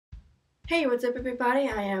Hey, what's up everybody?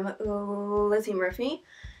 I am Lizzie Murphy,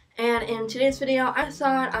 and in today's video I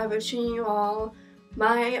thought I would show you all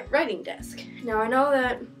my writing desk. Now I know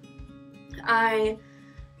that I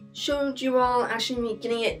showed you all actually me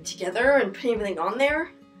getting it together and putting everything on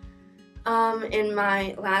there in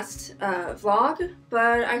my last vlog,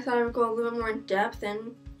 but I thought I would go a little bit more in depth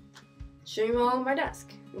and show you all my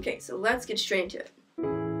desk. Okay, so let's get straight into it.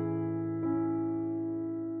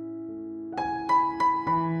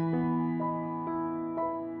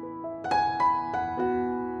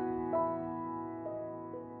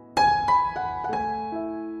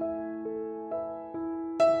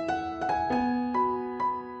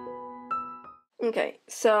 Okay,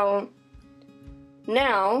 so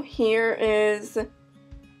now here is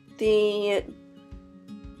the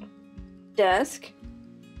desk.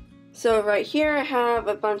 So right here I have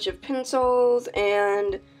a bunch of pencils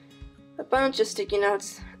and a bunch of sticky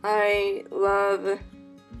notes. I love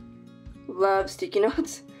sticky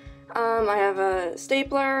notes. I have a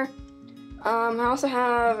stapler. I also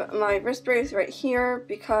have my wrist brace right here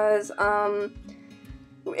because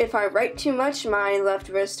if I write too much, my left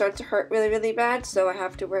wrist starts to hurt really bad, so I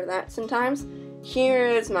have to wear that sometimes. Here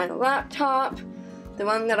is my laptop, the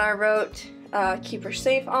one that I wrote Keep Her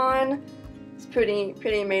Safe on. It's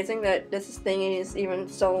pretty amazing that this thing is even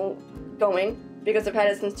still going, because I've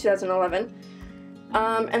had it since 2011.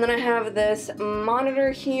 And then I have this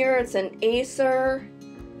monitor here. It's an Acer,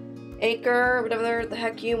 whatever the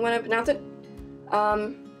heck you want to pronounce it.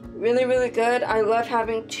 Really good. I love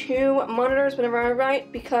having two monitors whenever I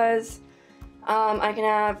write because I can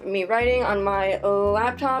have me writing on my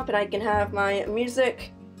laptop and I can have my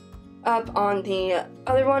music up on the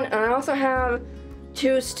other one. And I also have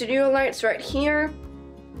two studio lights right here.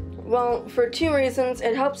 Well, for two reasons.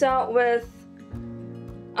 It helps out with,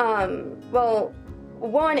 well,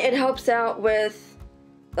 one, it helps out with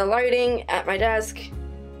the lighting at my desk,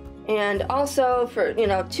 and also for,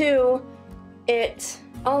 two, it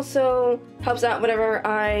also helps out whenever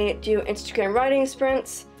I do Instagram writing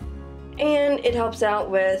sprints, and it helps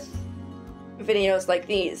out with videos like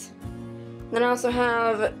these. Then I also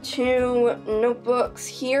have two notebooks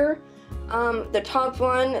here. The top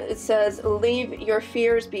one, it says "Leave Your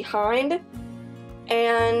Fears Behind,"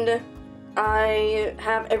 and I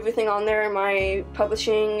have everything on there, my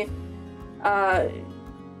publishing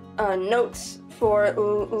notes for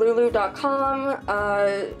Lulu.com,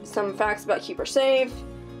 some facts about Keep Her Safe,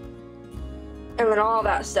 and then all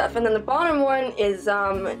that stuff. And then the bottom one is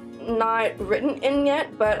not written in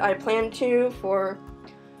yet, but I plan to for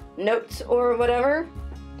notes or whatever.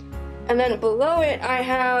 And then below it I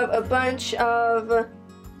have a bunch of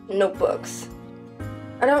notebooks.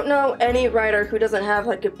 I don't know any writer who doesn't have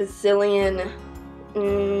like a bazillion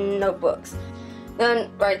notebooks. Then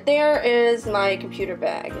right there is my computer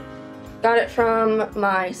bag. Got it from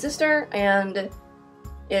my sister and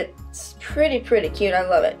it's pretty cute. I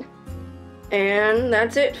love it. And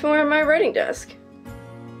that's it for my writing desk.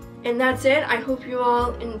 And that's it. I hope you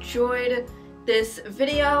all enjoyed this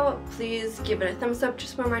video. Please give it a thumbs up to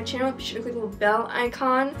support my channel. Be sure to click the little bell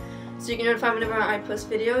icon so you can notify whenever I post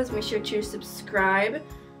videos. Make sure to subscribe.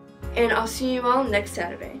 And I'll see you all next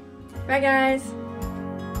Saturday. Bye guys!